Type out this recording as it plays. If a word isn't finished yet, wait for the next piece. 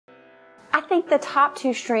think the top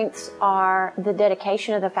two strengths are the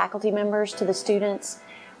dedication of the faculty members to the students,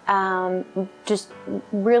 just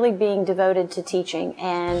really being devoted to teaching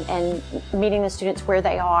and meeting the students where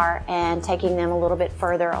they are and taking them a little bit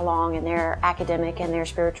further along in their academic and their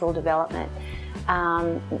spiritual development.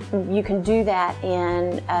 You can do that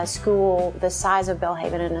in a school the size of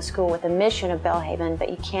Belhaven and a school with the mission of Belhaven, but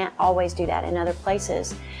you can't always do that in other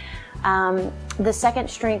places. The second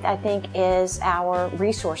strength, I think, is our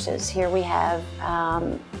resources. Here we have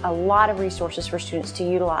a lot of resources for students to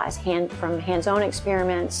utilize, from hands-on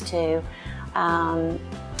experiments to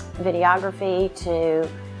videography to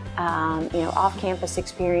off-campus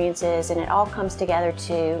experiences, and it all comes together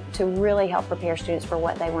to really help prepare students for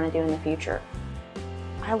what they want to do in the future.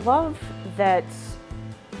 I love that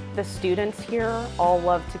the students here all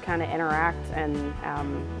love to kind of interact and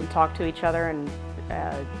talk to each other and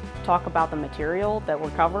talk about the material that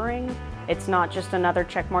we're covering. It's not just another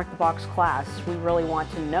checkmark the box class. We really want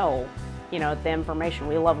to know, the information.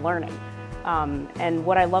 We love learning. And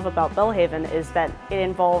what I love about Belhaven is that it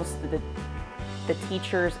involves the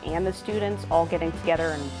teachers and the students all getting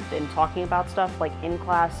together and talking about stuff like in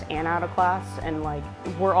class and out of class, and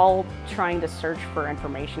we're all trying to search for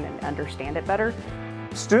information and understand it better.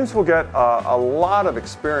 Students will get a lot of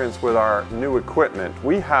experience with our new equipment.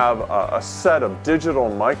 We have a set of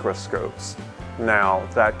digital microscopes now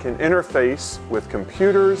that can interface with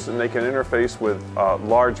computers, and they can interface with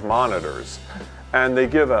large monitors. And they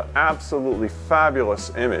give an absolutely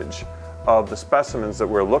fabulous image of the specimens that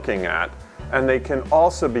we're looking at. And they can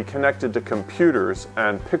also be connected to computers,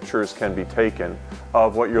 and pictures can be taken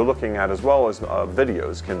of what you're looking at, as well as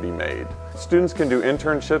videos can be made. Students can do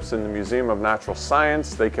internships in the Museum of Natural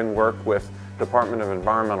Science. They can work with Department of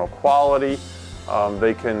Environmental Quality.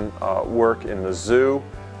 They can work in the zoo.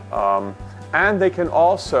 And they can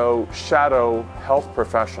also shadow health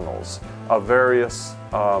professionals of various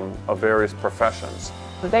professions.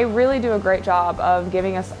 They really do a great job of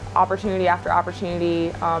giving us opportunity after opportunity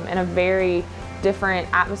in a very different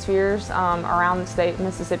atmospheres around the state of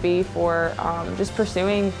Mississippi for just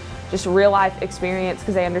pursuing just real life experience,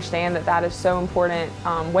 because they understand that that is so important,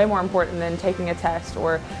 way more important than taking a test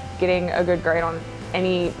or getting a good grade on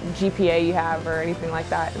any GPA you have or anything like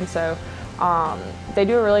that. And so they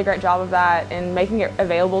do a really great job of that and making it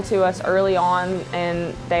available to us early on,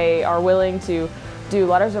 and they are willing to do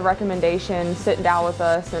letters of recommendation, sit down with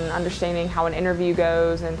us and understanding how an interview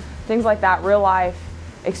goes and things like that, real life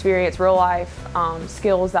experience, real life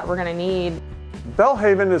skills that we're going to need.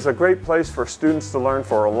 Belhaven is a great place for students to learn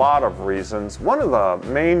for a lot of reasons. One of the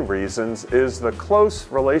main reasons is the close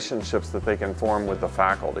relationships that they can form with the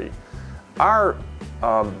faculty. Our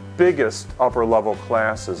biggest upper level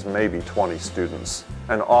class is maybe 20 students,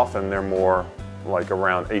 and often they're more like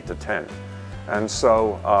around 8 to 10. And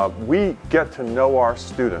so we get to know our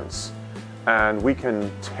students, and we can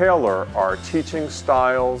tailor our teaching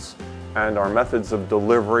styles and our methods of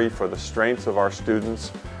delivery for the strengths of our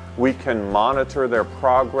students. We can monitor their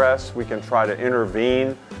progress. We can try to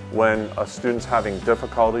intervene when a student's having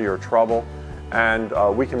difficulty or trouble, and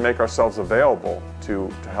we can make ourselves available to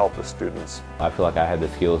help the students. I feel like I have the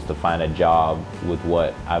skills to find a job with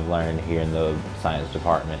what I've learned here in the science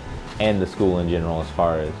department and the school in general, as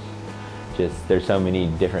far as just there's so many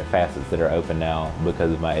different facets that are open now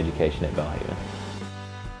because of my education at Belhaven.